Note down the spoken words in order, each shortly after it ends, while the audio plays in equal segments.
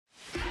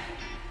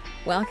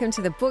Welcome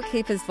to the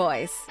Bookkeepers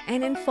Voice,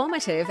 an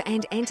informative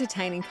and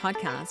entertaining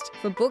podcast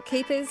for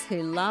bookkeepers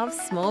who love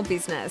small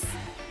business.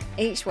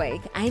 Each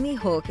week, Amy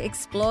Hook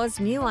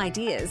explores new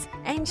ideas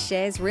and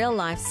shares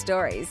real-life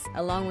stories,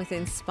 along with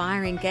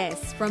inspiring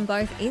guests from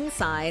both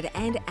inside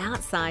and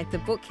outside the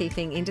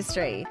bookkeeping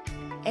industry.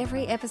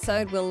 Every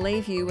episode will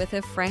leave you with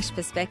a fresh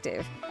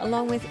perspective,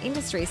 along with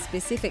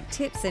industry-specific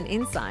tips and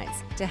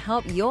insights to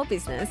help your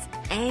business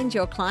and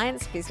your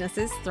clients'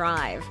 businesses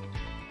thrive.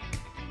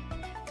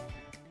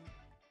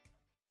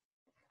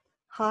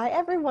 Hi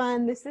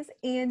everyone, this is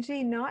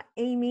Angie, not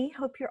Amy.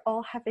 Hope you're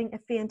all having a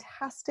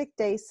fantastic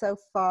day so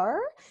far.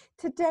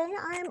 Today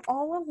I'm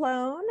all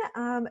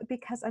alone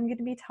because I'm going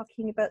to be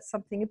talking about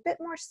something a bit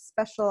more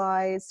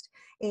specialized,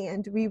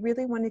 and we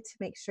really wanted to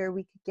make sure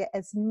we could get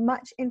as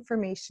much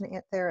information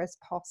out there as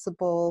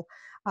possible.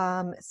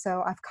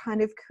 So I've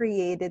kind of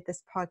created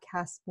this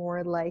podcast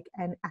more like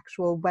an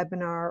actual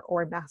webinar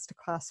or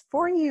masterclass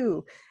for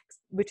you,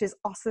 which is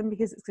awesome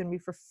because it's going to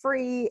be for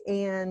free,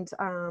 and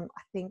I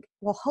think,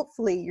 well,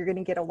 hopefully you're going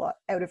to get a lot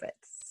out of it.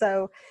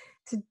 So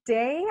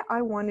today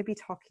I want to be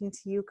talking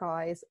to you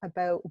guys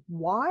about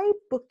why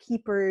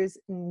bookkeepers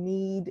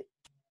need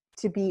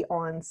to be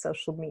on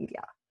social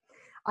media.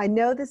 I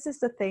know this is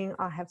the thing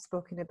I have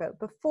spoken about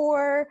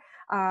before,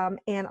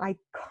 and I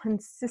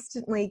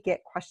consistently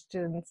get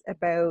questions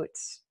about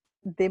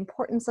the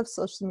importance of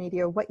social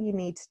media, what you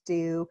need to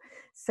do.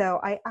 So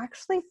I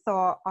actually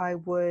thought I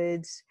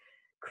would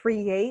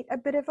create a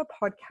bit of a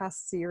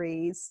podcast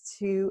series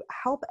to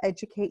help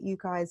educate you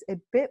guys a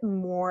bit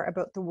more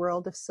about the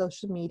world of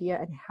social media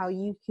and how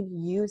you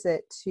can use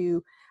it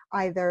to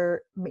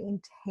either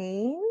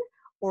maintain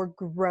or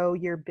grow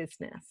your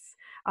business.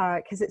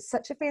 Because it's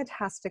such a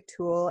fantastic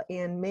tool,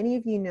 and many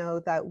of you know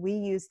that we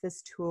use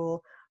this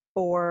tool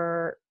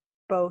for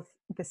both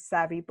the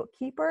Savvy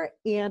Bookkeeper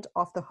and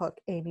Off the Hook,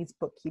 Amy's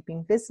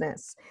bookkeeping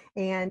business.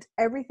 And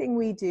everything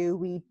we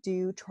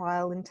do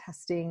trial and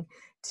testing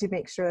to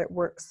make sure it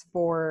works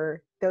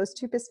for those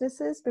two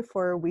businesses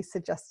before we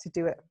suggest to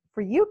do it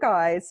for you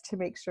guys, to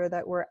make sure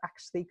that we're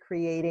actually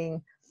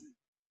creating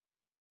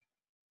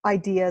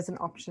ideas and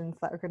options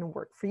that are going to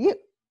work for you.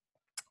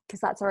 Because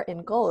that's our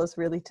end goal, is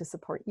really to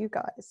support you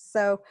guys.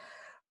 So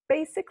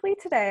basically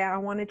today I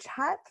want to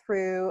chat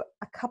through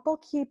a couple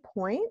key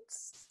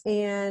points,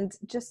 and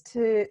just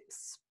to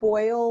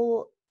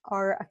spoil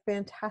our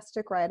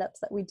fantastic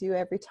write-ups that we do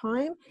every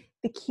time,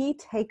 the key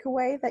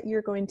takeaway that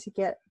you're going to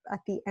get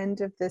at the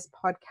end of this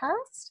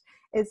podcast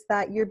is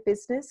that your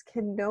business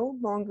can no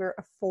longer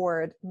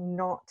afford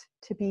not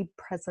to be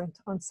present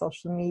on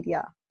social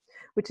media,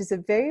 which is a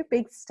very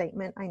big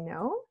statement, I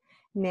know.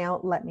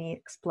 Now let me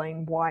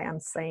explain why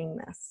I'm saying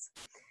this.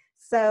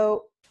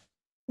 So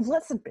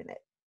let's admit it.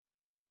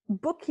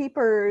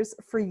 Bookkeepers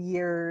for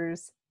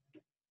years,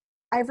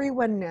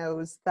 everyone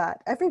knows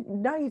that,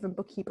 not even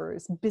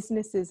bookkeepers,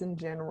 businesses in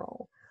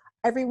general,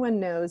 everyone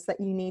knows that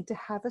you need to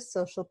have a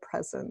social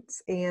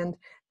presence, and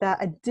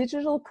that a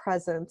digital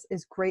presence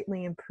is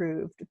greatly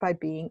improved by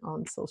being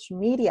on social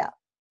media.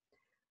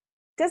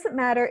 Doesn't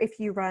matter if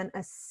you run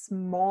a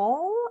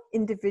small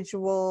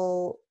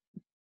individual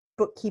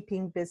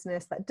bookkeeping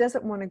business that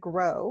doesn't want to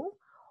grow,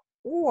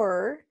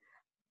 or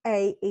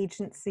a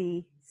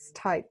agency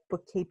type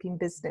bookkeeping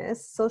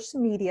business, social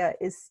media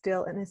is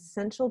still an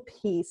essential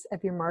piece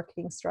of your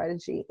marketing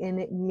strategy, and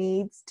it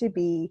needs to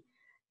be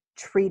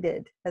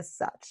treated as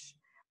such.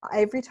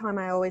 Every time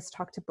I always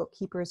talk to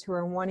bookkeepers who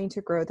are wanting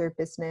to grow their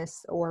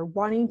business or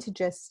wanting to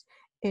just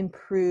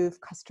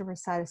improve customer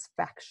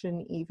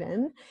satisfaction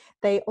even,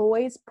 they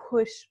always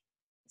push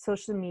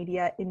social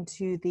media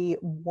into the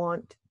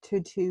want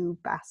to do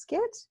basket,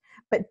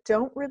 but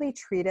don't really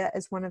treat it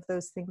as one of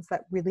those things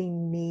that really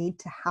need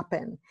to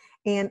happen.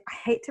 And I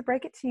hate to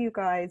break it to you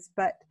guys,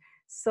 but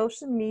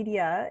social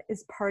media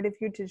is part of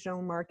your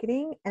digital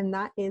marketing, and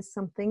that is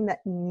something that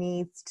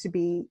needs to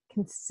be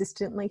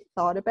consistently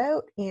thought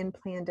about and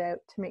planned out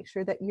to make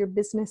sure that your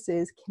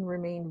businesses can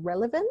remain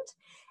relevant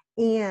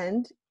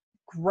and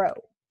grow.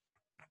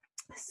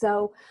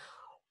 So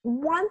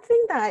one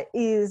thing that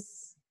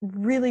is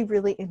really,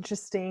 really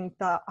interesting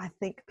that I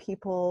think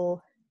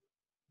people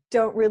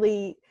don't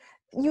really,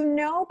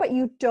 but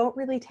you don't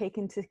really take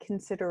into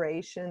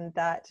consideration,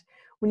 that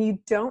when you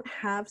don't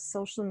have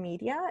social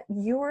media,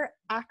 you're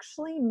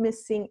actually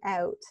missing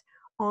out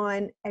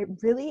on a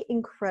really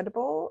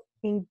incredible,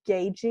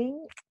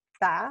 engaging,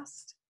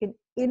 fast, and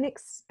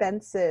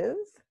inexpensive,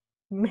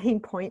 main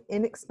point,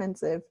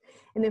 inexpensive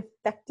and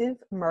effective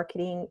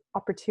marketing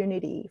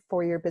opportunity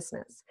for your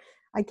business.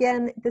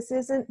 Again, this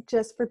isn't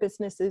just for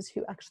businesses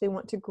who actually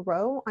want to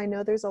grow. I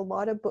know there's a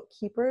lot of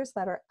bookkeepers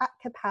that are at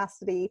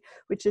capacity,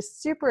 which is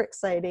super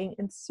exciting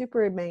and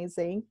super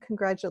amazing.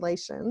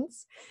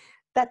 Congratulations.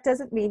 That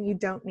doesn't mean you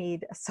don't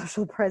need a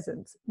social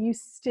presence. You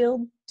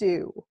still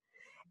do.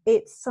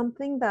 It's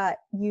something that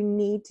you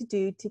need to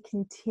do to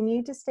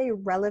continue to stay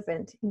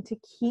relevant and to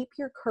keep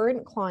your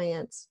current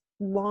clients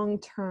long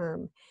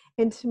term,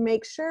 and to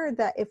make sure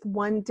that if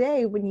one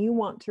day when you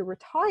want to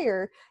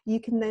retire, you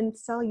can then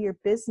sell your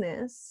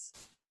business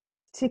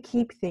to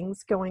keep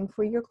things going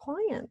for your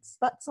clients.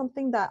 That's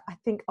something that I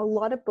think a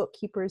lot of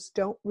bookkeepers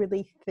don't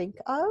really think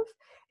of,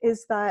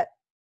 is that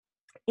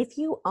if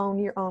you own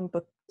your own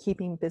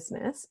bookkeeping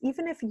business,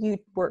 even if you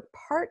work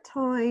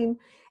part-time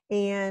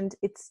and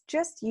it's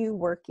just you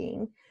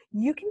working,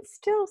 you can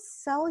still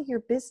sell your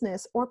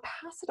business or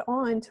pass it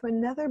on to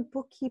another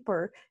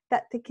bookkeeper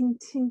that they can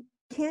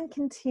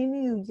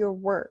continue your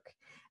work.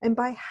 And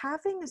by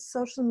having a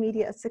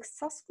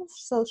successful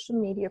social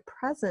media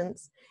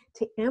presence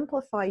to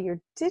amplify your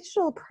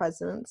digital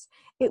presence,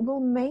 it will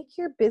make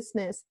your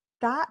business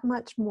that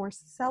much more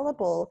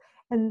sellable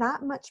and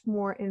that much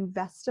more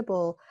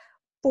investable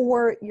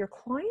for your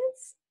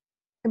clients,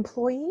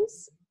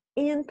 employees,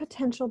 and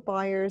potential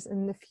buyers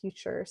in the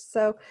future.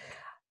 So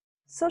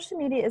social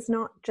media is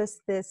not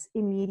just this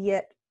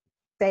immediate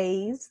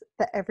phase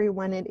that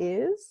everyone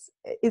is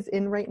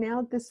in right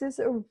now. This is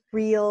a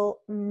real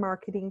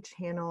marketing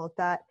channel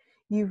that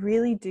you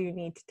really do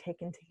need to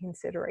take into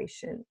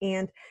consideration.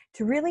 And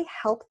to really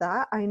help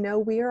that, I know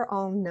we are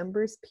all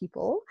numbers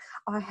people.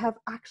 I have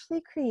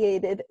actually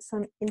created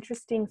some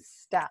interesting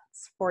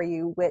stats for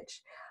you,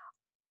 which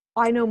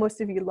I know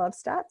most of you love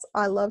stats.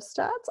 I love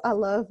stats. I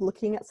love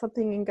looking at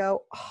something and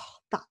go, oh,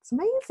 that's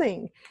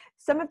amazing.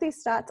 Some of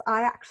these stats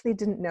I actually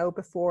didn't know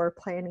before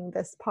planning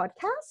this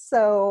podcast.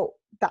 So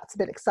that's a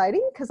bit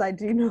exciting because I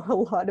do know a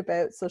lot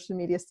about social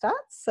media stats.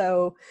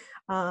 So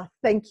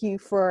thank you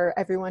for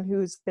everyone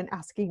who's been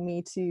asking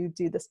me to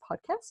do this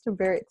podcast. I'm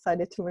very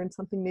excited to learn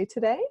something new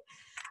today.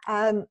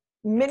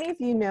 Many of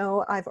you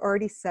know I've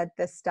already said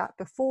this stat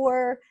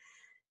before.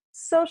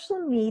 Social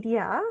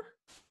media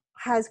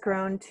has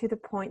grown to the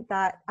point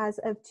that as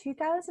of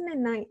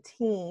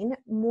 2019,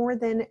 more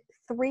than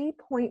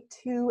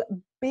 3.2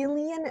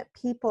 billion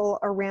people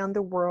around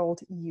the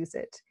world use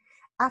it.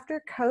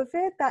 After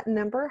COVID, that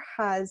number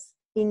has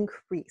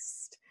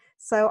increased.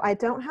 So I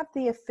don't have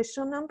the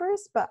official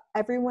numbers, but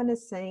everyone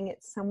is saying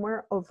it's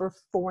somewhere over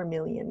 4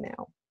 million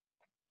now.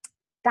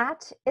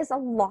 That is a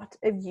lot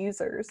of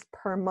users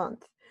per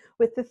month.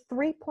 With the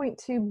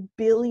 3.2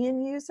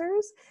 billion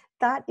users,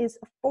 that is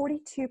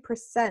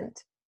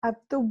 42% of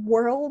the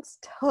world's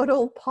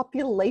total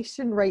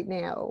population right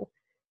now.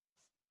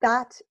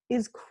 That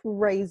is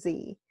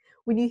crazy.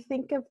 When you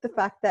think of the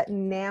fact that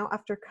now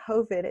after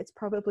COVID, it's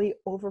probably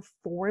over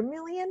 4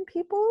 million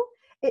people,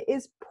 it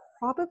is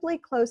probably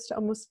close to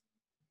almost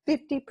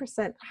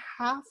 50%,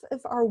 half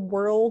of our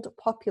world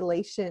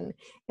population.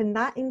 And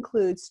that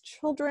includes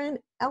children,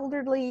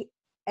 elderly,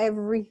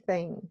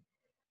 everything.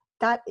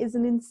 That is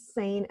an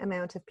insane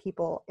amount of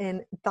people.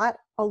 And that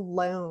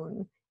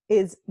alone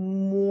is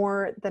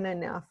more than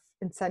enough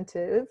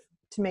incentive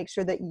to make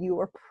sure that you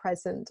are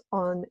present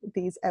on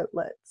these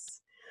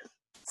outlets.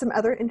 Some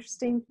other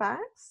interesting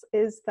facts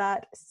is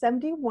that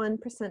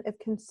 71% of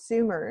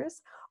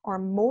consumers are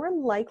more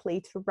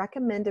likely to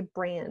recommend a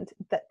brand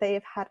that they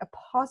have had a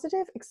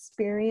positive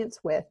experience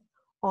with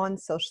on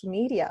social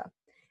media.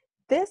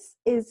 This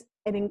is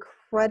an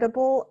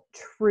incredible,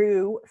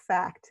 true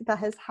fact that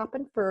has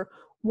happened for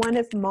one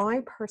of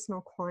my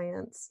personal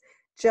clients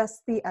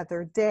just the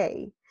other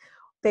day.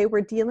 They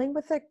were dealing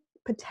with a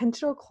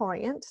potential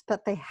client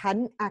that they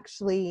hadn't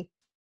actually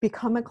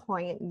become a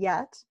client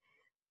yet,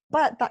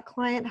 but that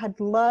client had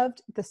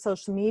loved the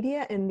social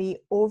media and the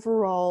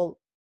overall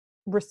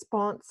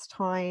response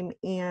time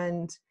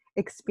and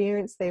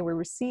experience they were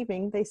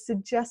receiving. They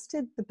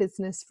suggested the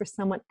business for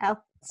someone else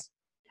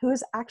who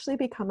has actually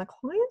become a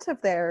client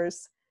of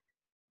theirs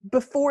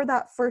before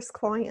that first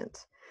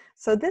client.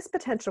 So this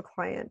potential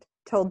client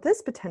told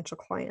this potential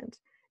client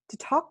to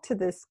talk to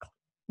this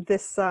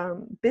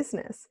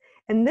business,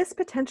 and this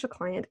potential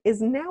client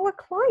is now a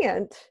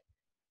client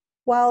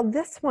while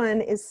this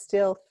one is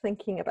still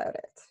thinking about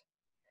it.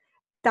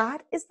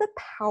 That is the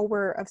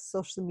power of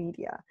social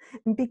media.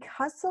 And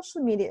because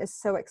social media is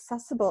so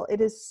accessible, it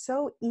is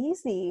so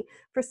easy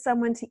for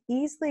someone to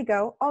easily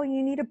go, oh,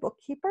 you need a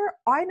bookkeeper?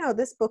 I know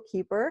this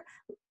bookkeeper.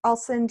 I'll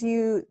send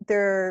you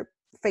their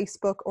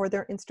Facebook or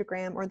their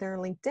Instagram or their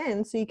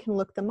LinkedIn so you can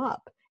look them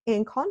up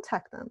and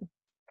contact them.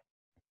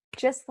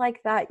 Just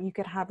like that, you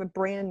could have a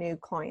brand new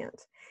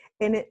client.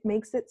 And it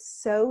makes it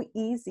so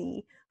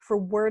easy for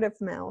word of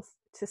mouth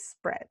to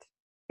spread.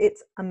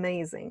 It's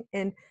amazing.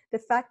 And the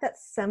fact that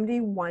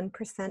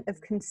 71%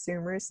 of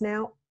consumers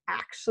now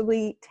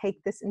actually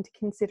take this into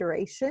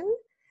consideration,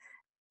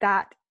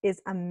 that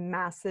is a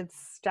massive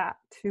stat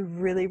to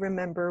really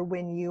remember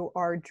when you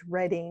are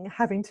dreading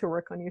having to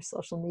work on your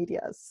social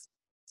medias.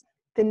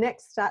 The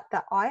next stat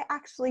that I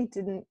actually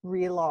didn't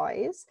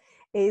realize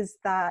is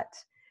that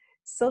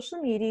social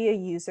media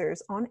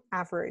users on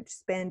average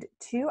spend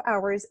 2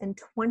 hours and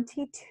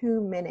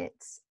 22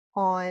 minutes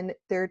on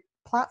their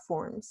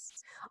platforms.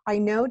 I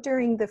know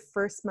during the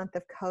first month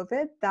of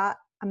COVID, that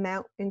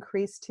amount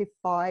increased to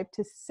 5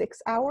 to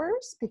 6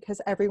 hours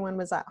because everyone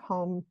was at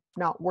home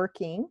not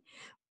working.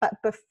 But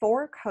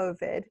before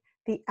COVID,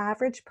 the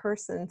average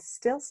person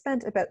still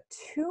spent about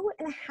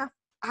 2.5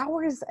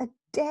 hours a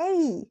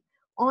day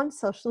on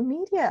social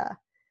media.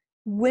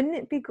 Wouldn't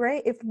it be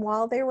great if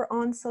while they were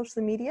on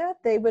social media,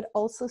 they would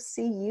also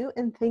see you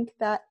and think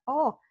that,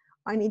 oh,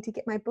 I need to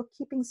get my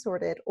bookkeeping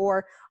sorted,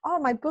 or, oh,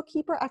 my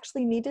bookkeeper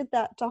actually needed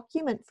that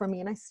document from me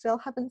and I still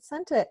haven't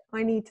sent it.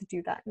 I need to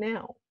do that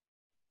now.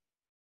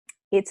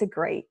 It's a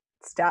great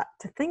stat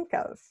to think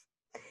of.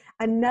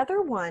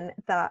 Another one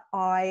that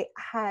I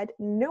had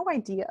no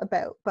idea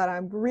about, but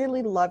I'm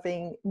really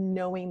loving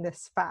knowing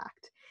this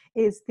fact,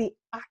 is the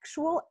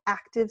actual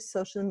active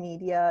social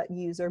media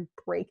user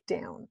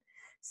breakdown.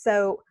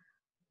 So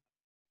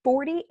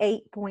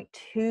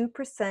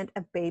 48.2%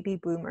 of baby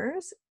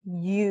boomers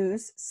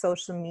use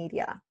social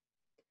media.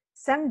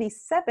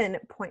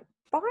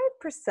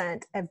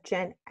 77.5% of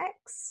Gen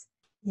X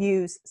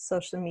use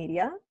social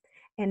media,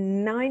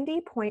 and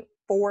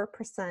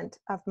 90.4%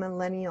 of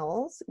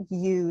millennials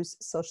use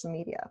social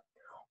media.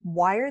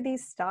 Why are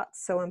these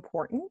stats so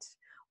important?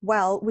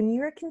 Well, when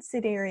you're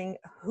considering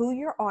who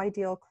your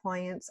ideal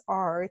clients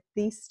are,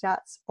 these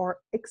stats are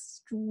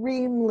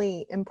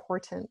extremely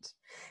important.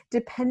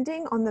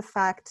 Depending on the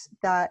fact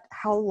that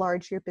how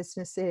large your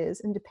business is,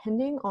 and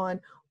depending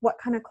on what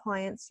kind of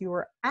clients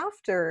you're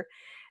after,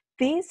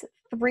 these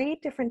 3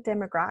 different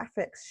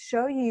demographics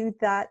show you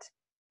that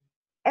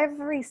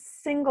every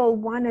single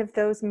one of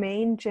those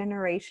main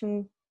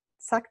generation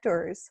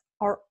sectors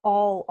are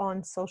all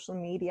on social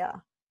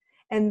media.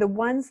 And the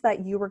ones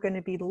that you are going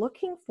to be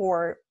looking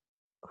for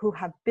who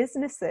have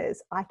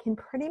businesses, I can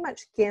pretty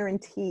much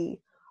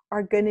guarantee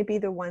are going to be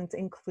the ones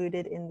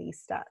included in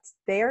these stats.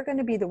 They are going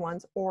to be the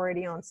ones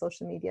already on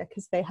social media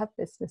because they have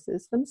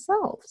businesses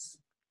themselves.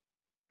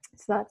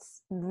 So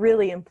that's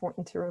really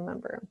important to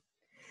remember.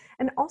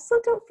 And also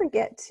don't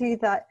forget too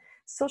that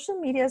social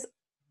medias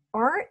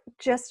aren't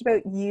just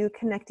about you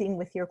connecting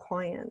with your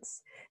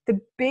clients. The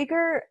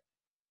bigger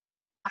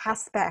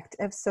aspect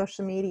of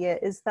social media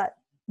is that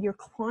your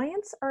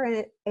clients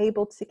are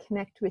able to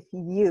connect with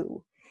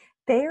you.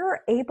 They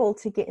are able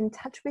to get in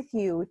touch with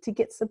you, to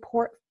get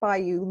support by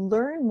you,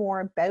 learn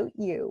more about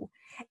you.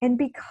 And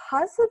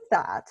because of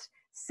that,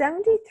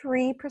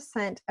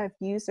 73% of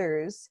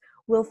users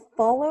will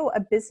follow a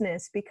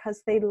business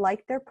because they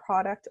like their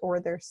product or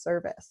their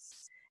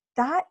service.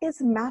 That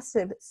is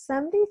massive.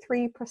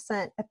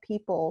 73% of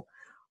people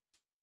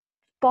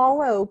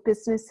follow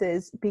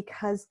businesses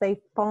because they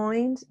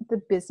find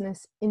the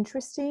business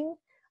interesting,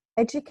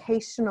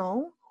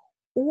 educational,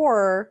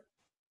 or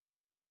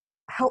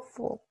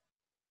helpful.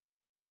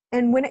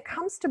 And when it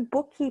comes to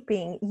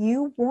bookkeeping,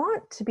 you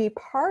want to be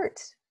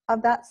part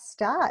of that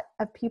stat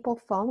of people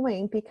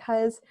following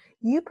because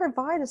you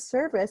provide a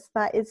service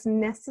that is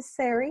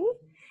necessary.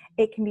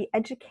 It can be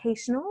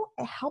educational.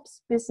 It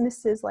helps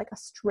businesses like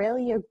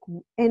Australia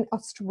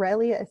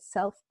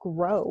itself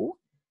grow.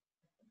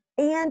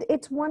 And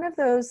it's one of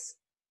those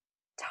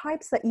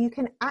types that you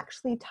can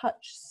actually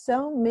touch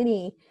so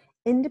many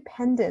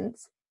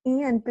independents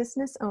and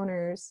business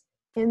owners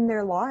in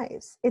their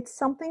lives. It's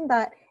something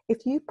that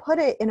if you put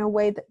it in a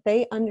way that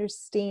they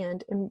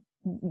understand and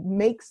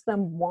makes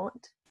them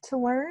want to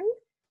learn,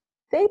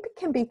 they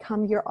can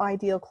become your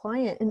ideal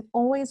client and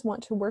always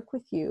want to work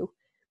with you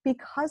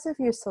because of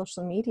your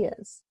social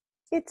medias.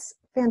 It's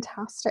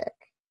fantastic.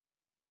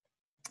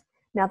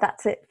 Now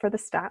that's it for the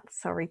stats.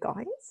 Sorry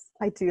guys,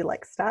 I do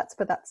like stats,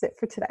 but that's it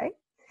for today.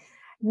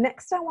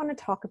 Next, I want to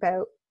talk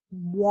about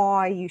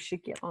why you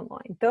should get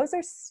online. Those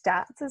are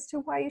stats as to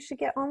why you should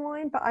get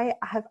online, but I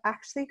have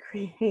actually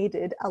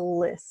created a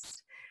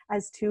list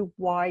as to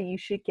why you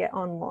should get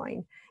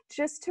online,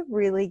 just to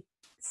really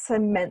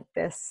cement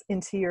this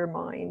into your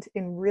mind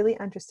and really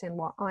understand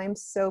why I'm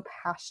so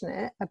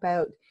passionate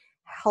about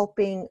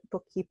helping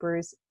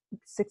bookkeepers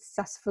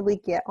successfully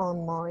get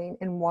online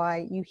and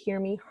why you hear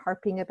me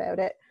harping about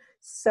it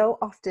so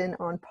often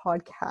on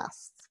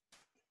podcasts.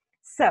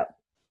 So,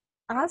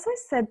 as I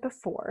said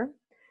before,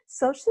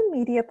 social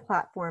media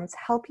platforms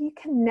help you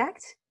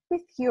connect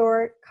with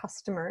your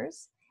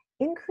customers,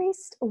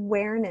 increase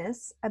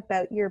awareness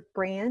about your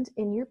brand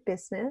and your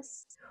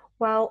business,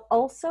 while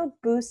also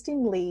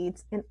boosting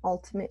leads and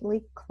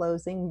ultimately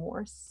closing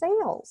more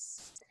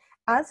sales.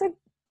 As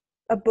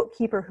a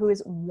bookkeeper who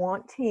is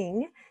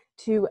wanting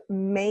to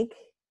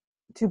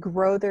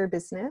grow their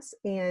business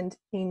and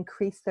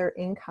increase their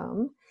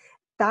income,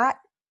 that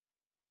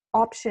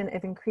option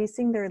of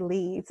increasing their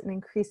leads and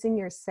increasing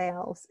your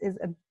sales is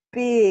a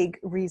big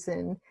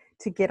reason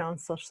to get on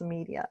social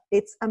media.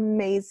 It's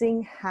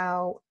amazing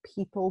how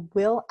people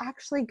will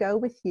actually go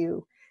with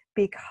you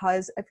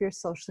because of your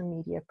social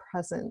media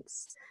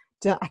presence.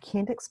 I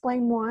can't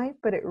explain why,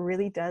 but it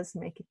really does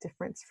make a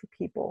difference for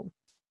people.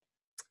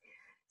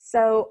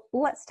 So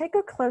let's take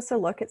a closer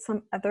look at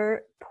some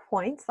other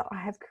points that I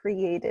have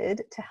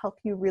created to help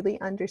you really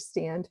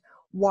understand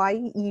why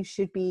you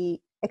should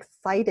be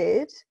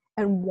excited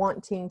and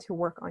wanting to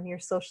work on your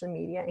social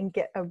media and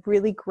get a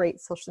really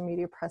great social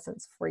media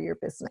presence for your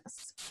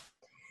business.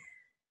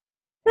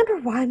 Number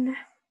 1,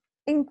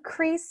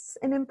 increase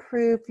and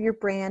improve your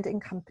brand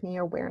and company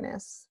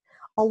awareness.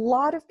 A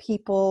lot of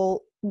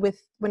people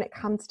when it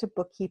comes to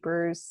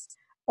bookkeepers,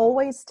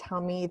 always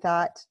tell me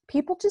that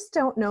people just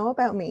don't know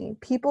about me.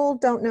 People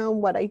don't know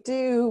what I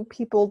do.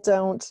 People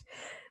don't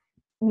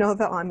know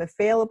that I'm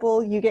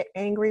available. You get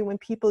angry when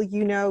people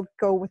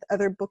go with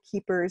other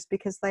bookkeepers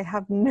because they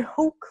have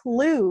no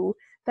clue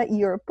that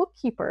you're a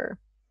bookkeeper.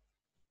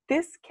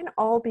 This can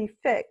all be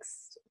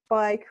fixed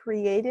by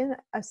creating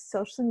a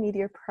social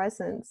media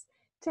presence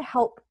to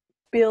help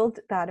build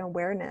that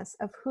awareness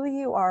of who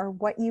you are,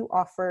 what you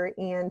offer,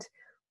 and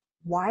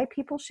why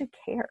people should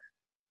care.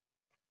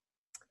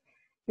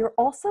 You're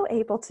also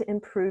able to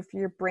improve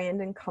your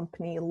brand and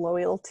company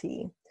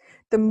loyalty.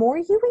 The more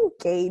you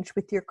engage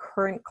with your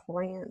current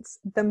clients,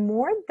 the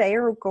more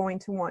they're going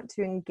to want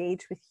to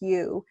engage with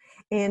you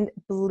and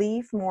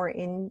believe more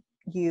in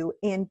you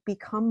and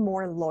become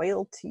more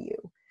loyal to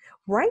you.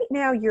 Right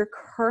now, your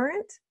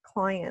current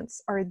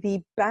clients are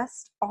the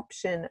best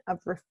option of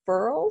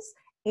referrals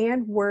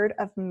and word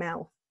of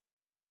mouth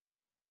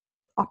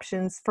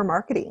options for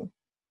marketing.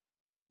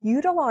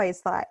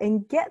 Utilize that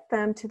and get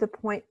them to the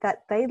point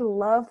that they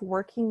love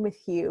working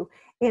with you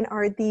and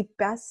are the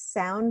best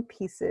sound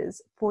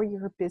pieces for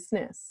your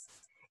business.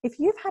 If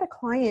you've had a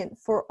client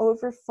for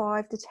over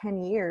 5 to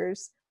 10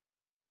 years,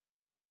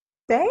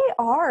 they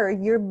are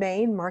your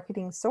main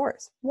marketing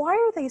source. Why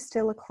are they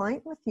still a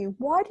client with you?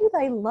 Why do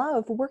they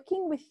love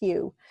working with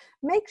you?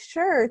 Make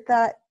sure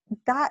that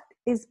that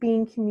is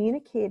being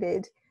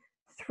communicated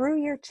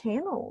through your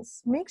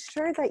channels. Make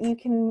sure that you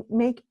can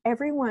make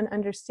everyone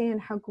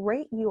understand how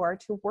great you are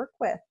to work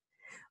with.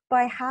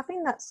 By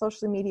having that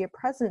social media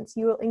presence,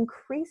 you will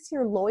increase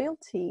your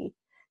loyalty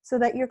so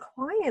that your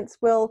clients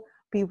will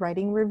be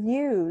writing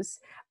reviews,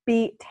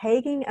 be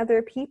tagging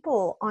other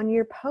people on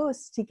your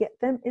posts to get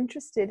them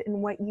interested in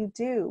what you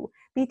do,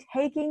 be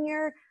tagging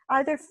your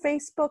either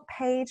Facebook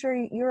page or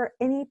your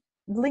any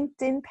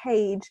LinkedIn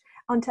page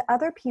onto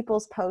other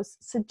people's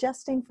posts,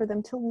 suggesting for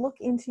them to look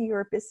into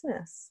your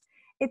business.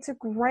 It's a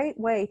great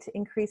way to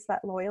increase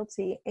that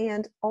loyalty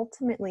and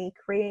ultimately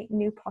create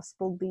new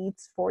possible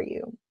leads for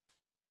you.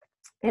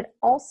 It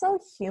also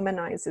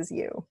humanizes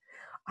you.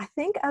 I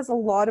think as a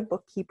lot of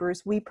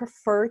bookkeepers, we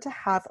prefer to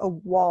have a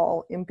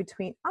wall in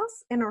between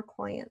us and our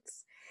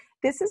clients.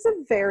 This is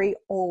a very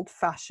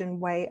old-fashioned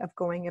way of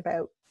going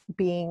about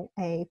being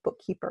a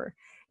bookkeeper.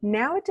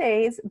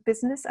 Nowadays,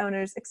 business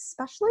owners,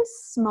 especially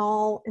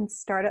small and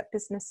startup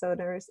business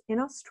owners in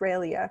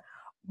Australia,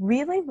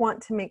 really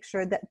want to make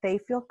sure that they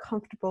feel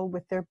comfortable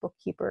with their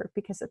bookkeeper,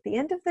 because at the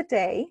end of the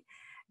day,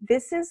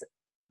 this is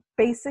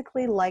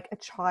basically like a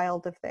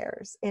child of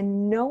theirs,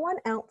 and no one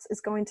else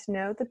is going to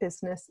know the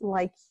business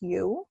like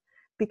you,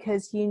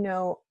 because you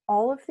know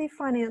all of the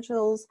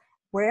financials,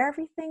 where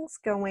everything's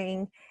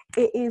going.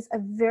 It is a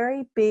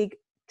very big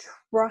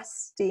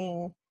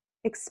trusting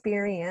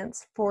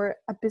experience for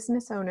a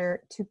business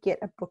owner to get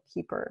a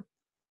bookkeeper.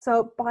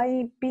 So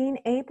by being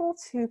able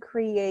to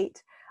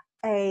create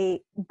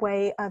a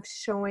way of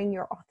showing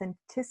your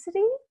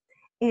authenticity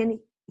and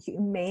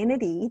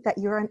humanity, that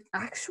you're an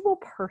actual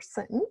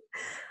person,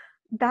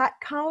 that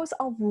goes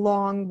a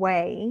long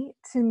way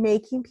to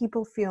making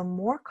people feel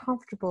more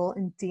comfortable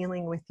in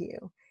dealing with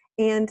you.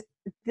 And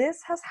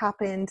this has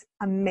happened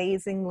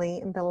amazingly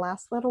in the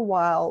last little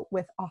while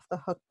with Off the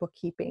Hook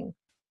Bookkeeping.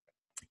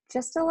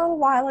 Just a little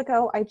while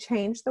ago, I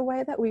changed the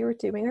way that we were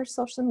doing our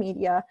social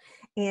media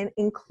and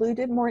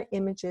included more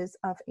images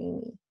of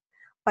Amy.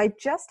 By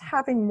just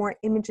having more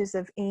images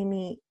of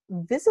Amy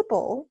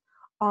visible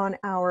on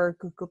our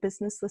Google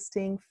business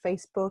listing,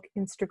 Facebook,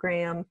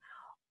 Instagram,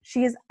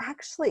 she has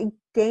actually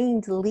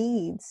gained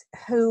leads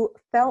who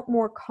felt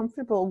more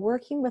comfortable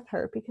working with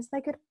her because they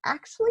could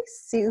actually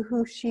see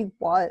who she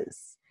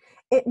was.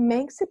 It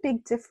makes a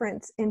big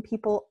difference in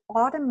people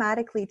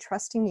automatically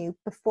trusting you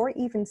before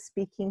even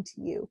speaking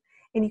to you.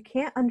 And you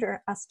can't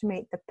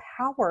underestimate the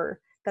power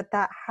that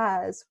that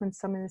has when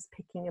someone is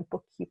picking a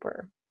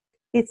bookkeeper.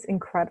 It's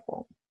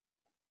incredible.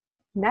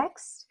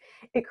 Next,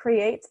 it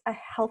creates a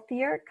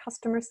healthier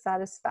customer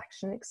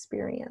satisfaction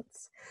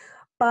experience.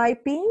 By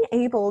being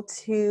able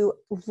to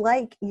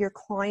like your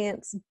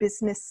client's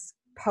business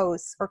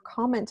posts or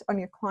comment on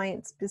your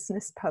client's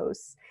business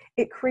posts,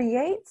 it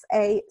creates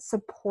a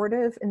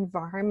supportive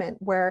environment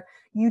where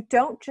you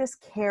don't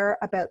just care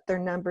about their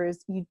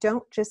numbers, you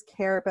don't just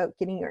care about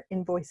getting your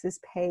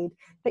invoices paid,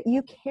 but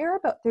you care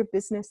about their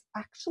business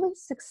actually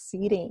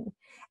succeeding.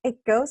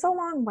 It goes a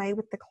long way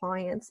with the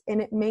clients,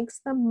 and it makes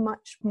them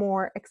much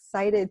more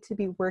excited to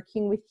be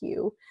working with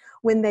you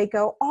when they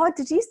go, "Oh,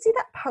 did you see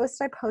that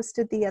post I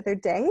posted the other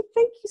day?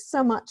 Thank you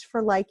so much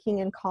for liking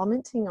and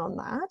commenting on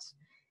that."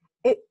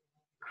 It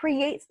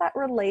creates that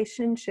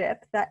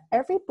relationship that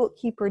every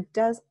bookkeeper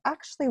does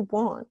actually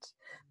want,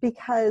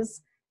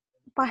 because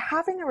by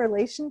having a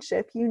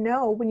relationship, you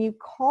know when you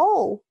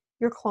call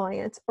your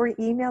client or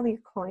email your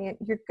client,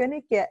 you're going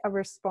to get a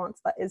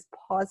response that is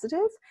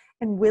positive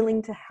and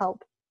willing to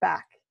help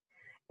back.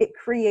 It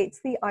creates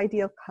the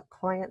ideal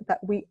client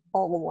that we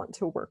all want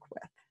to work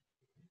with.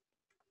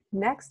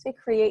 Next, it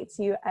creates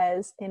you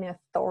as an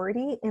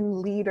authority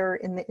and leader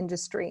in the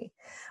industry.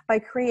 By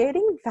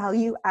creating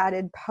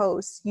value-added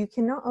posts, you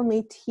can not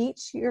only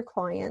teach your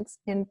clients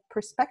and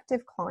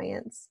prospective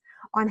clients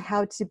on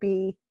how to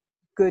be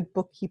good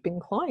bookkeeping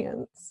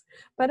clients,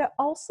 but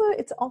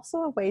it's also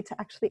a way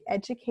to actually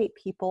educate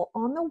people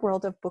on the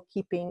world of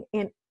bookkeeping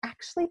and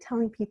actually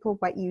telling people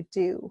what you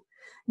do.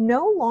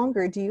 No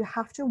longer do you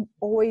have to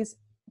always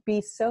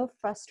be so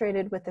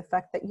frustrated with the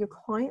fact that your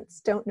clients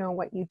don't know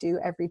what you do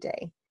every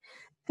day.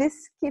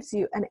 This gives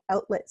you an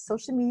outlet.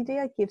 Social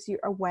media gives you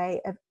a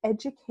way of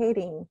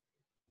educating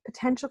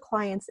potential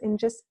clients and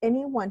just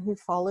anyone who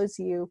follows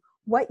you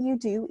what you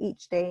do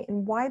each day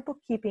and why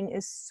bookkeeping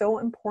is so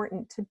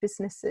important to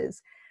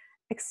businesses,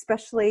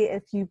 especially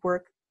if you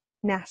work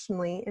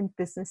nationally in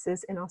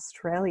businesses in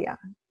Australia.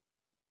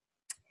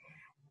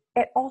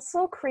 It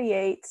also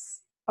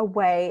creates a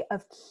way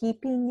of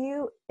keeping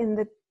you in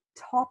the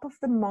top of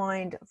the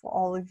mind of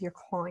all of your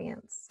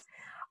clients.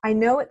 I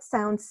know it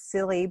sounds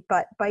silly,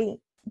 but by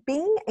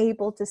being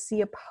able to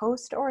see a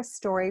post or a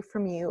story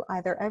from you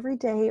either every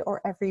day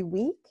or every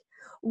week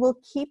will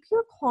keep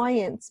your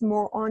clients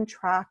more on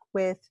track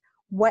with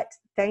what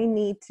they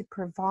need to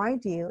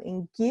provide you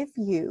and give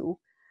you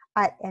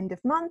at end of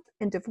month,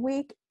 end of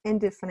week,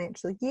 end of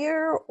financial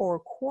year or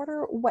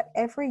quarter,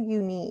 whatever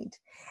you need.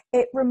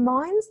 It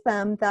reminds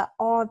them that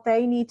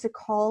they need to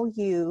call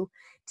you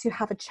to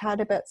have a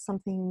chat about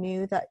something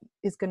new that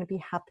is going to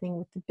be happening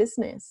with the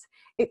business.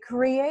 It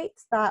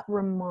creates that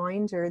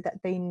reminder that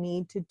they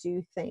need to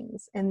do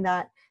things and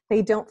that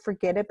they don't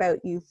forget about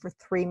you for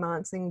 3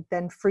 months and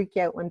then freak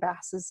out when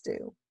bosses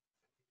do.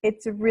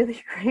 It's a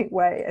really great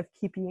way of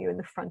keeping you in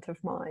the front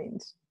of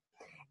mind.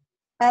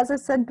 As I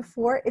said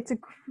before, it's a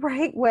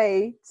great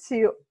way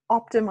to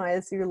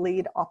optimize your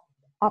lead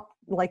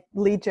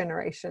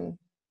generation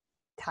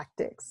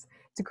tactics.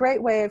 It's a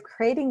great way of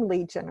creating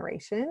lead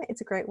generation.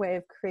 It's a great way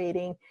of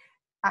creating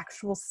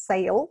actual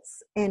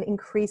sales and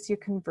increase your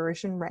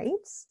conversion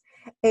rates.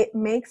 It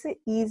makes it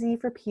easy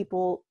for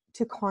people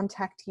to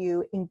contact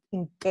you,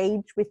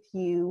 engage with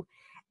you,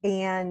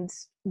 and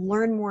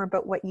learn more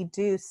about what you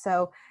do.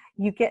 So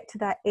you get to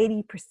that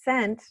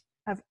 80%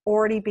 of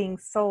already being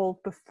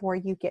sold before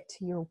you get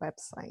to your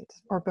website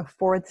or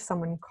before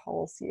someone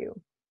calls you.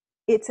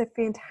 It's a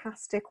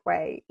fantastic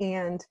way,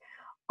 and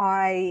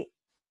I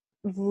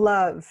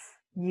love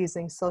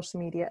using social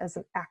media as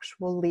an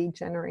actual lead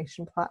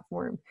generation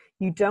platform.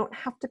 You don't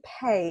have to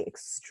pay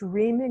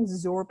extreme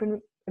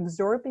exorbitant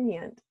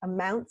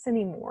amounts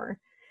anymore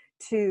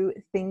to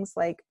things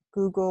like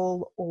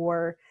Google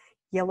or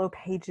Yellow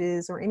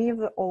Pages or any of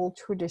the old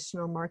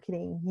traditional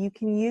marketing. You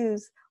can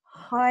use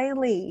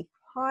highly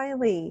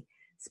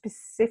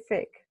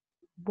specific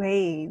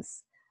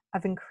ways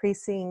of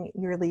increasing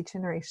your lead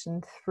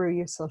generation through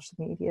your social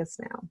medias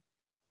now.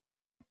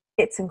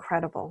 It's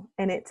incredible,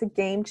 and it's a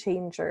game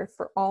changer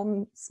for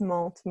all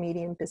small to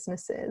medium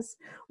businesses,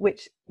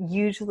 which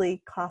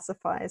usually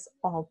classifies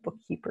all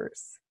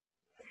bookkeepers.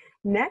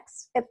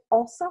 Next, it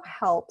also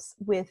helps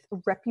with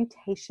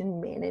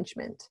reputation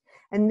management.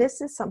 And this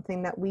is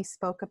something that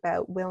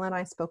Will and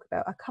I spoke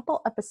about a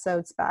couple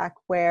episodes back,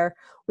 where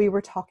we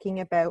were talking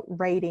about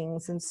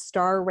ratings and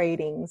star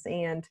ratings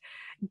and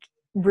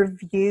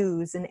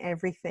reviews and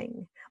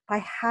everything. By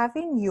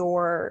having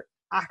your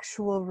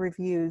actual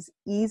reviews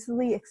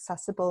easily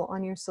accessible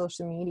on your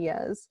social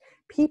medias,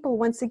 people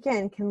once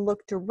again can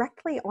look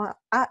directly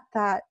at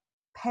that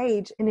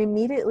page and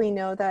immediately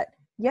know that,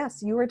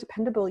 yes, you are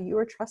dependable, you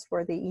are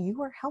trustworthy,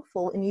 you are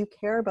helpful, and you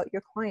care about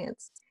your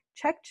clients.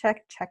 Check,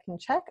 and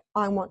check.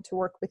 I want to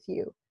work with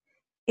you.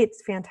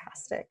 It's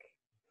fantastic.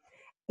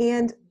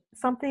 And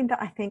something that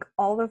I think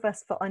all of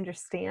us will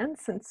understand,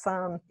 since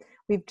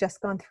we've just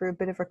gone through a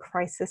bit of a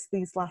crisis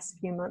these last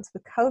few months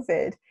with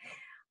COVID,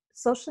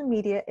 social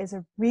media is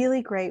a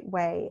really great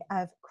way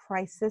of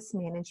crisis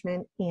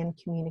management and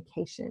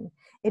communication.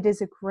 It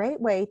is a great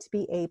way to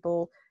be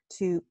able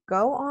to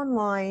go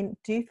online,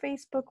 do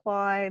Facebook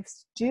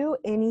Lives, do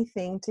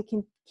anything to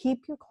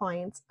keep your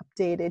clients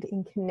updated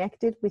and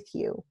connected with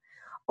you.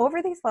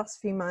 Over these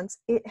last few months,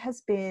 it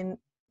has been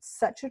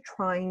such a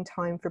trying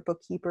time for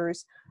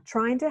bookkeepers,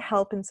 trying to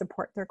help and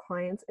support their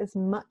clients as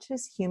much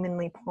as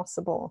humanly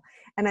possible.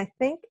 And I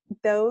think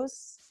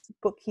those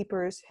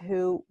bookkeepers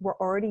who were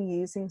already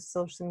using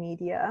social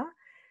media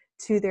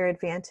to their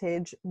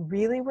advantage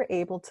really were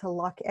able to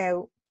luck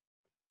out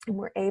and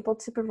were able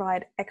to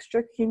provide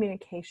extra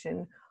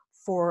communication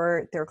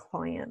for their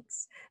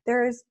clients.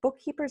 There's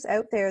bookkeepers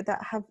out there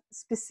that have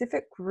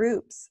specific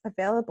groups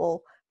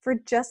available for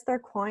just their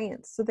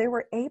clients. So they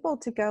were able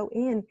to go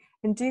in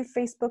and do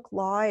Facebook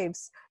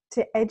Lives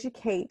to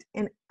educate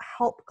and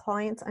help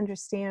clients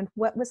understand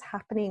what was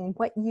happening,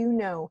 what you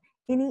know,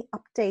 any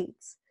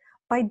updates.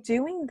 By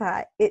doing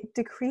that, it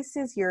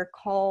decreases your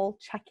call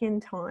check-in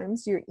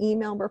times, your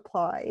email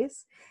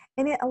replies,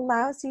 and it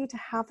allows you to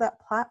have that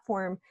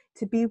platform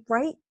to be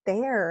right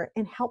there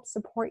and help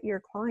support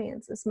your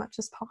clients as much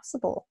as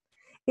possible.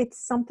 It's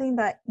something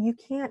that you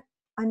can't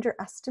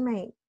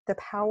underestimate, the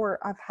power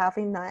of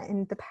having that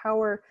and the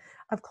power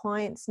of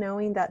clients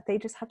knowing that they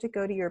just have to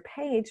go to your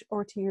page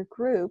or to your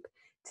group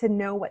to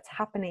know what's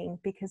happening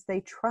because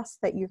they trust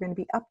that you're going to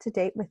be up to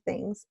date with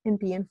things and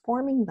be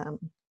informing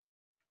them.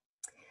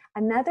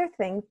 Another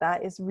thing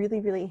that is really,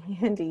 really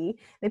handy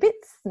and a bit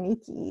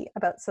sneaky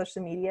about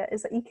social media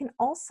is that you can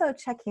also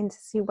check in to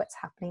see what's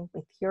happening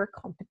with your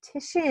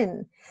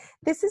competition.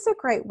 This is a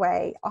great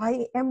way.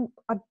 I am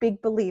a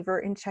big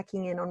believer in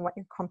checking in on what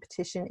your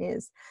competition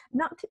is,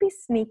 not to be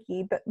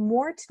sneaky, but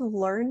more to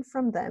learn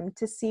from them,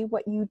 to see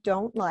what you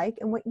don't like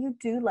and what you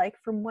do like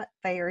from what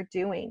they are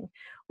doing.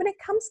 When it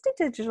comes to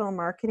digital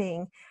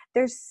marketing,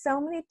 there's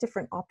so many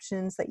different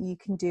options that you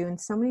can do and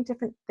so many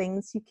different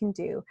things you can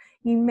do.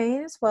 You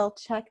may as well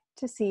check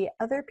to see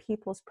other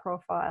people's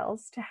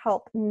profiles to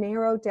help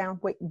narrow down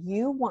what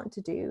you want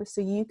to do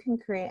so you can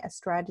create a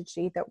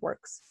strategy that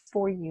works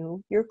for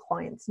you, your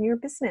clients, and your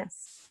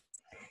business.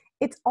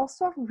 It's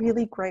also a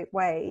really great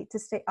way to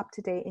stay up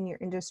to date in your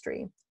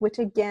industry, which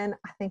again,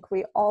 I think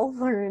we all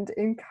learned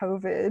in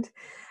COVID.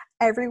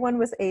 Everyone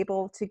was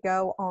able to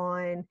go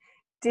on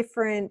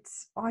different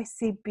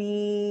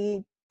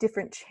ICB,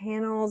 different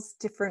channels,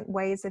 different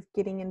ways of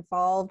getting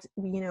involved.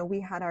 We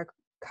had our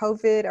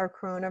COVID, our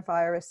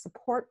coronavirus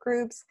support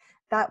groups.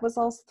 That was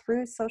all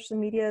through social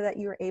media that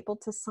you were able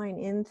to sign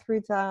in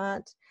through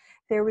that.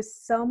 There was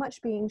so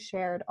much being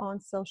shared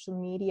on social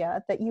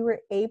media that you were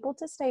able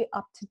to stay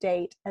up to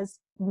date as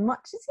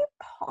much as you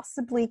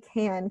possibly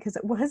can, because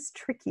it was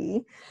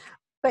tricky,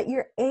 but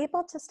you're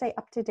able to stay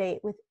up to date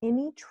with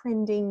any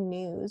trending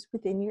news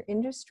within your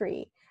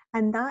industry.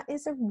 And that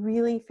is a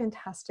really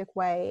fantastic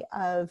way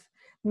of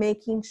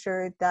making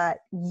sure that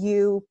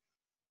you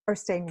are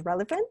staying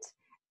relevant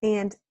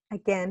and,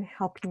 again,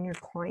 helping your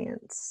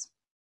clients.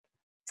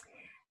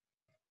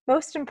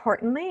 Most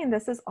importantly, and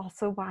this is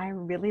also why I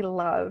really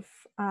love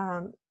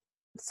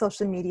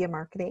social media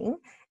marketing,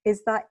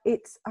 is that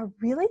it's a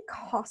really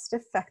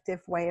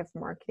cost-effective way of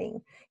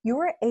marketing. You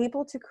are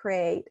able to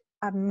create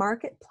a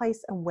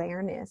marketplace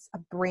awareness, a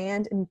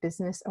brand and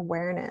business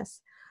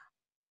awareness,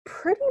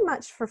 pretty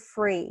much for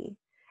free.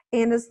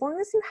 And as long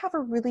as you have a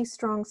really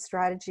strong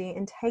strategy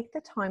and take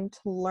the time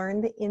to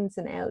learn the ins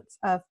and outs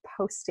of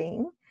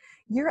posting,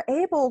 you're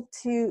able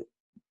to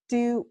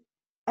do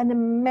an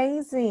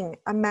amazing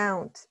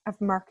amount of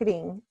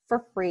marketing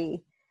for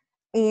free.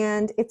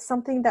 And it's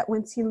something that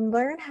once you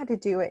learn how to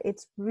do it,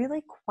 it's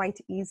really quite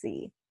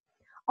easy.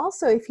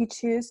 Also, if you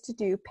choose to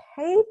do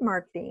paid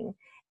marketing,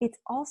 it's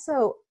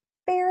also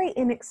very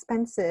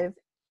inexpensive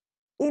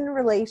in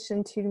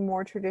relation to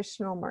more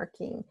traditional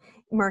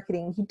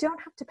marketing. You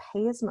don't have to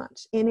pay as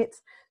much, and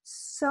it's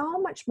so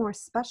much more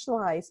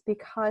specialized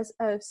because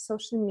of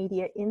social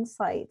media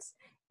insights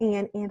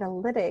and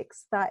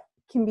analytics that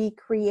can be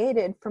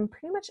created from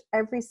pretty much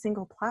every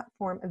single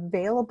platform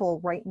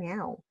available right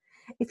now.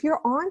 If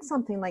you're on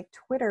something like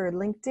Twitter,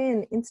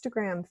 LinkedIn,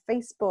 Instagram,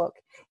 Facebook,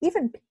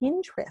 even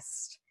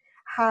Pinterest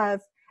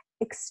have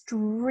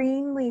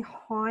extremely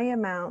high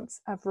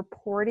amounts of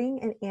reporting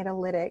and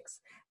analytics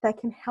that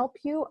can help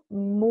you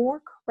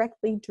more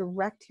correctly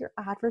direct your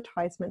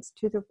advertisements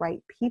to the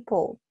right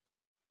people.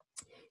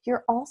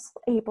 You're also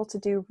able to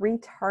do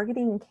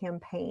retargeting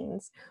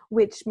campaigns,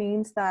 which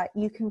means that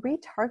you can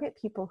retarget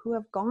people who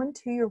have gone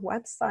to your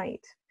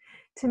website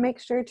to make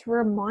sure to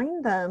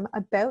remind them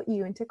about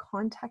you and to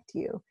contact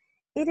you.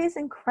 It is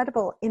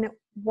incredible, and it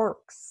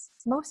works.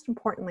 Most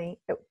importantly,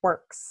 it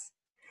works.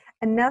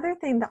 Another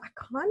thing that I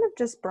kind of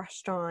just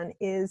brushed on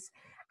is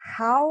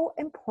how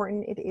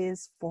important it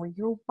is for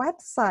your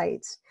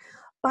website.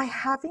 By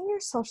having your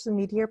social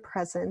media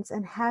presence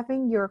and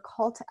having your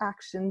call to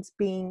actions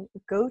being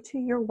go to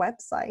your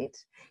website,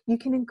 you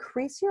can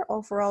increase your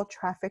overall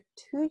traffic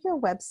to your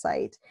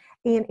website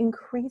and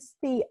increase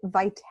the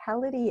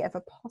vitality of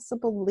a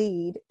possible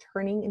lead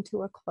turning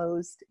into a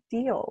closed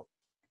deal.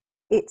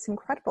 It's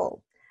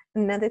incredible.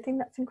 Another thing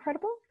that's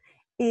incredible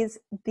is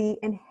the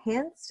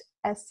enhanced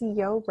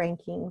SEO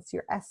rankings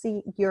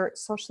your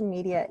social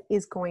media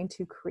is going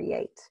to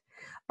create.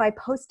 By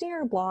posting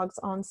your blogs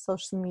on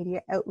social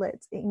media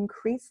outlets, it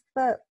increases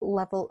the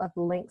level of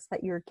links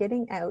that you're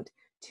getting out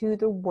to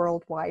the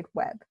World Wide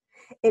Web.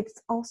 It's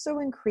also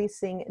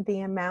increasing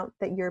the amount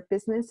that your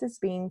business is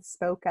being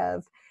spoke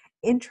of,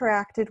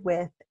 interacted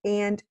with,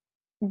 and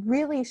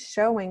really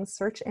showing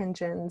search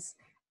engines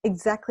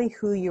exactly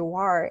who you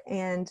are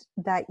and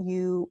that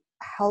you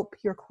help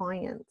your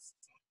clients.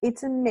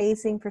 It's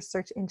amazing for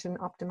search engine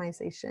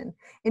optimization.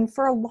 And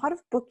for a lot of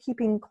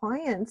bookkeeping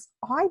clients,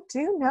 I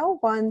do know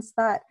ones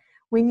that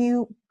when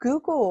you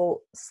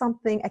Google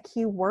something, a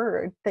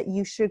keyword that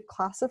you should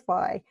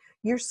classify,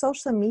 your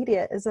social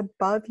media is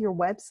above your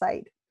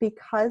website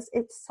because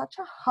it's such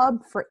a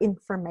hub for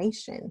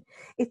information.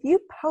 If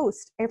you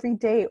post every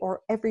day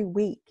or every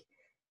week,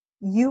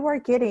 you are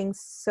getting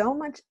so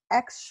much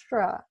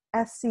extra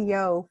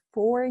SEO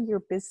for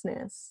your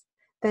business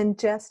than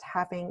just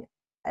having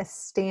a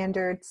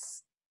standard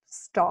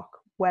stock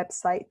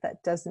website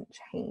that doesn't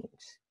change.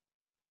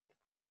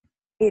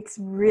 It's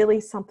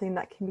really something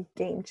that can be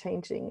game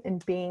changing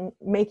and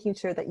making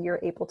sure that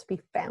you're able to be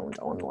found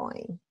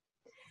online.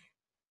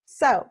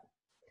 So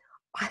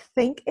I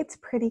think it's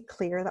pretty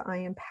clear that I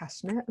am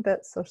passionate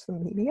about social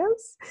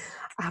medias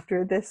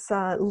after this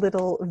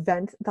little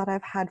vent that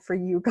I've had for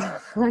you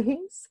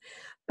guys.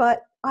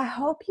 But I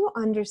hope you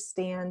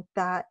understand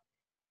that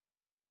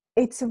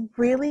it's a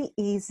really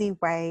easy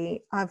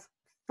way of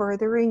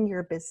furthering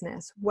your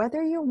business.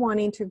 Whether you're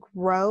wanting to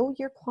grow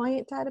your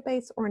client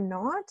database or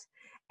not,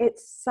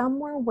 it's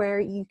somewhere where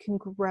you can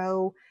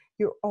grow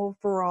your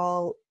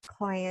overall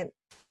client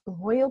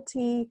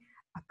loyalty,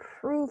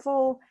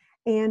 approval,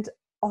 and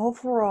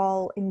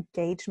overall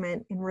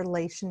engagement in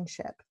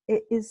relationship.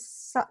 It is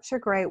such a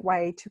great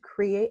way to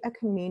create a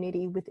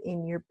community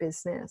within your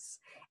business.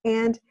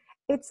 And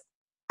it's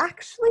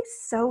actually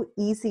so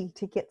easy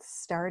to get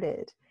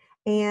started.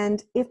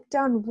 And if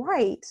done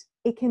right,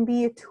 it can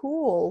be a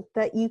tool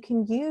that you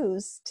can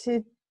use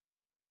to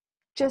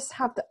just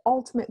have the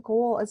ultimate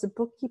goal as a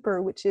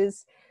bookkeeper, which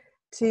is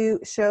to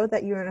show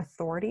that you're an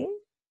authority,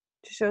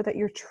 to show that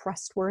you're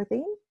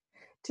trustworthy,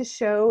 to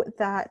show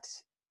that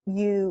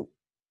you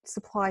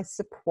supply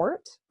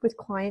support with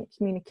client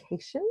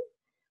communication.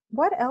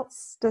 What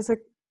else does a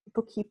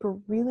bookkeeper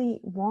really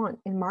want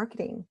in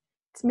marketing?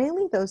 It's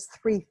mainly those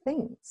three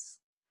things.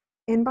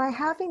 And by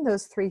having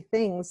those three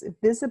things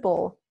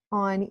visible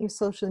on your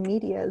social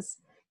medias,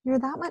 you're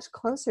that much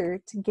closer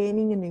to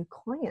gaining a new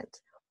client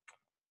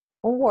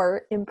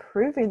or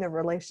improving the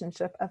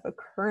relationship of a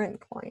current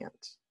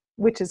client,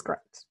 which is great.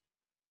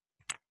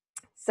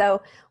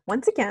 So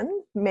once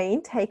again,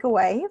 main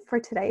takeaway for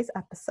today's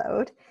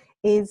episode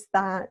is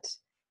that,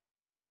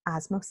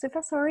 as most of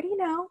us already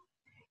know,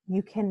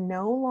 you can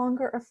no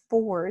longer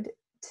afford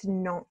to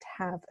not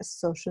have a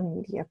social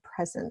media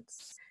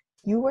presence.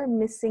 You are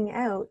missing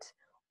out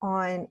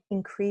on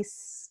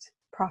increased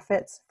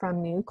profits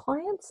from new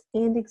clients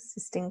and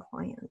existing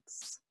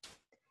clients.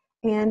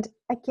 And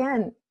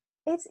again,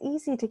 it's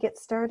easy to get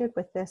started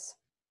with this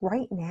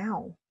right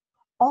now.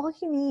 All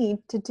you need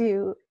to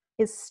do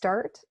is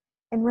start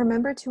and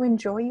remember to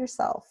enjoy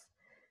yourself.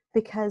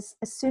 Because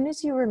as soon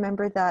as you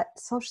remember that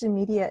social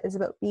media is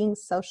about being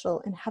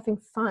social and having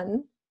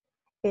fun,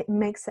 it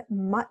makes it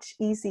much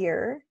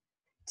easier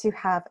to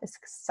have a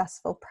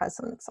successful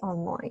presence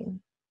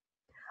online.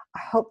 I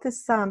hope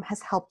this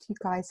has helped you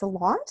guys a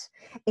lot.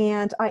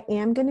 And I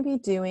am going to be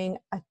doing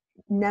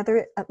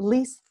another at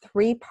least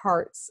 3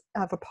 parts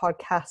of a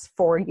podcast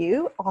for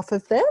you off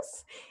of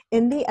this.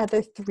 In the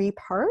other 3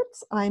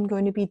 parts, I'm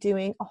going to be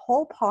doing a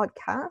whole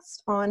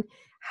podcast on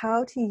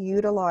how to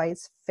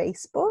utilize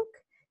Facebook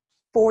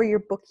for your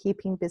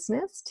bookkeeping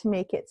business to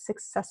make it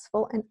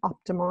successful and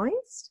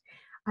optimized.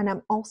 And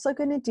I'm also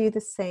going to do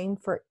the same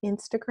for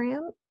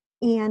Instagram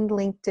and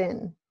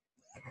LinkedIn.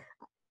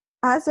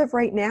 As of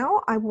right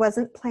now, I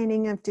wasn't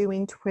planning of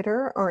doing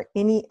Twitter or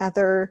any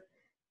other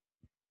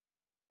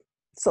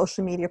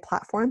social media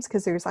platforms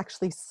because there's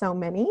actually so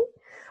many,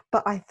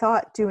 but I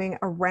thought doing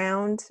a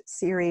round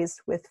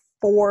series with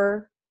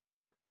 4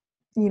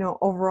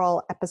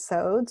 overall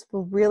episodes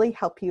will really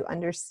help you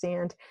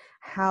understand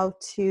how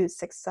to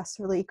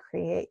successfully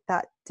create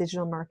that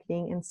digital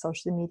marketing and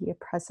social media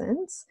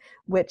presence,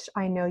 which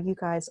I know you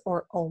guys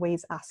are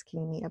always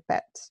asking me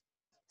about.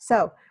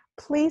 So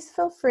please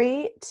feel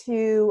free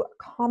to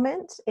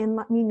comment and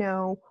let me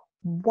know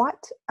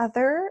what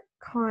other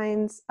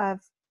kinds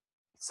of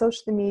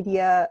social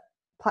media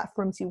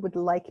platforms you would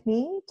like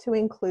me to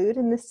include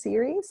in this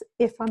series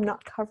if I'm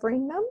not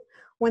covering them.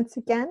 Once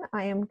again,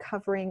 I am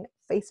covering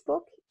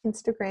Facebook,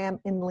 Instagram,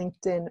 and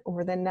LinkedIn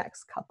over the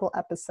next couple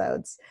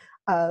episodes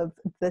of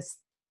this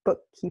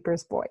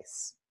Bookkeeper's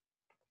Voice.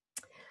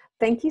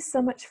 Thank you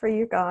so much for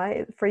your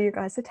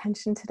guys'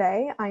 attention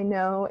today. I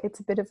know it's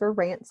a bit of a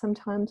rant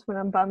sometimes when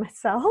I'm by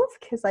myself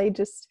because I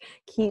just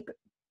keep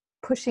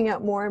pushing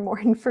out more and more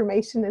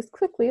information as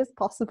quickly as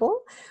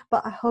possible.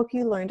 But I hope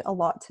you learned a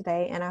lot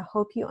today, and I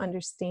hope you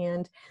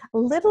understand a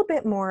little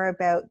bit more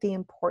about the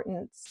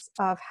importance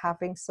of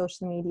having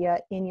social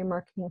media in your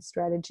marketing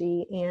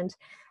strategy and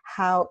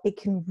how it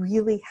can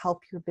really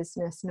help your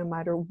business no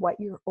matter what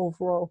your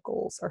overall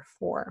goals are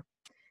for.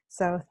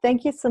 So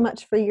thank you so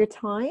much for your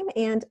time.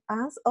 And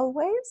as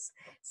always,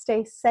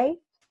 stay safe,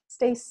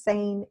 stay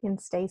sane, and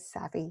stay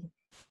savvy.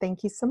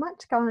 Thank you so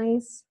much,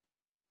 guys.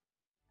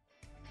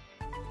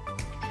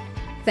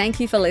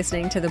 Thank you for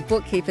listening to the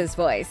Bookkeeper's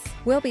Voice.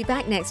 We'll be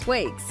back next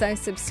week, so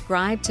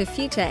subscribe to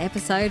future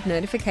episode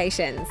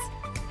notifications.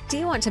 Do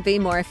you want to be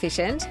more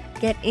efficient?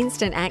 Get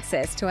instant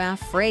access to our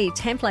free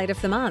template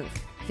of the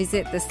month.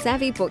 Visit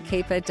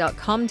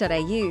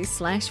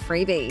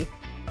thesavvybookkeeper.com.au/freebie.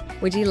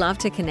 Would you love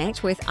to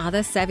connect with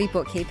other savvy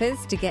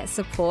bookkeepers to get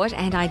support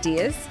and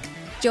ideas?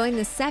 Join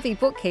the Savvy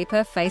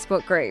Bookkeeper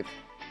Facebook group.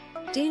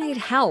 Do you need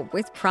help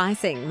with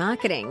pricing,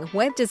 marketing,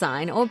 web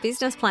design, or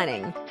business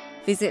planning?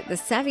 Visit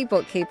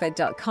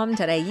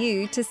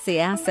thesavvybookkeeper.com.au to see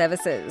our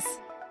services.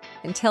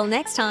 Until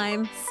next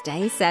time,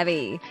 stay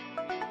savvy.